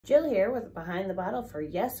Jill here with Behind the Bottle for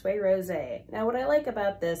Yes, Way Rosé. Now what I like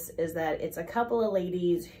about this is that it's a couple of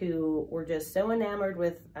ladies who were just so enamored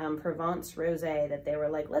with Provence Rosé that they were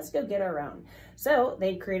like, let's go get our own. So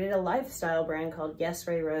they created a lifestyle brand called Yes,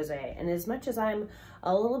 Way Rosé. And as much as I'm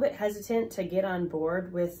a little bit hesitant to get on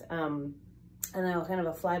board with and I'll kind of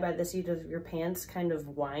a fly by the seat of your pants kind of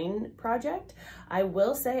wine project, I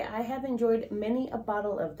will say I have enjoyed many a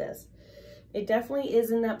bottle of this. It definitely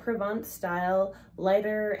is in that Provence style,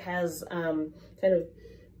 lighter, has kind of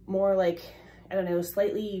more like, I don't know,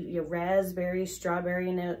 slightly raspberry,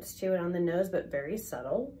 strawberry notes to it on the nose, but very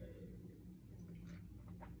subtle.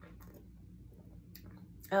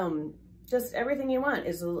 Just everything you want.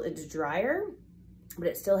 It's drier, but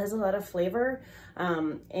it still has a lot of flavor.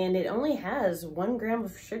 And it only has 1 gram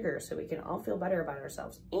of sugar, so we can all feel better about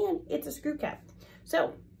ourselves. And it's a screw cap.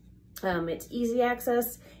 So it's easy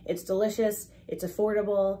access, it's delicious, it's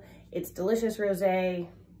affordable, it's delicious rosé.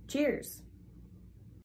 Cheers.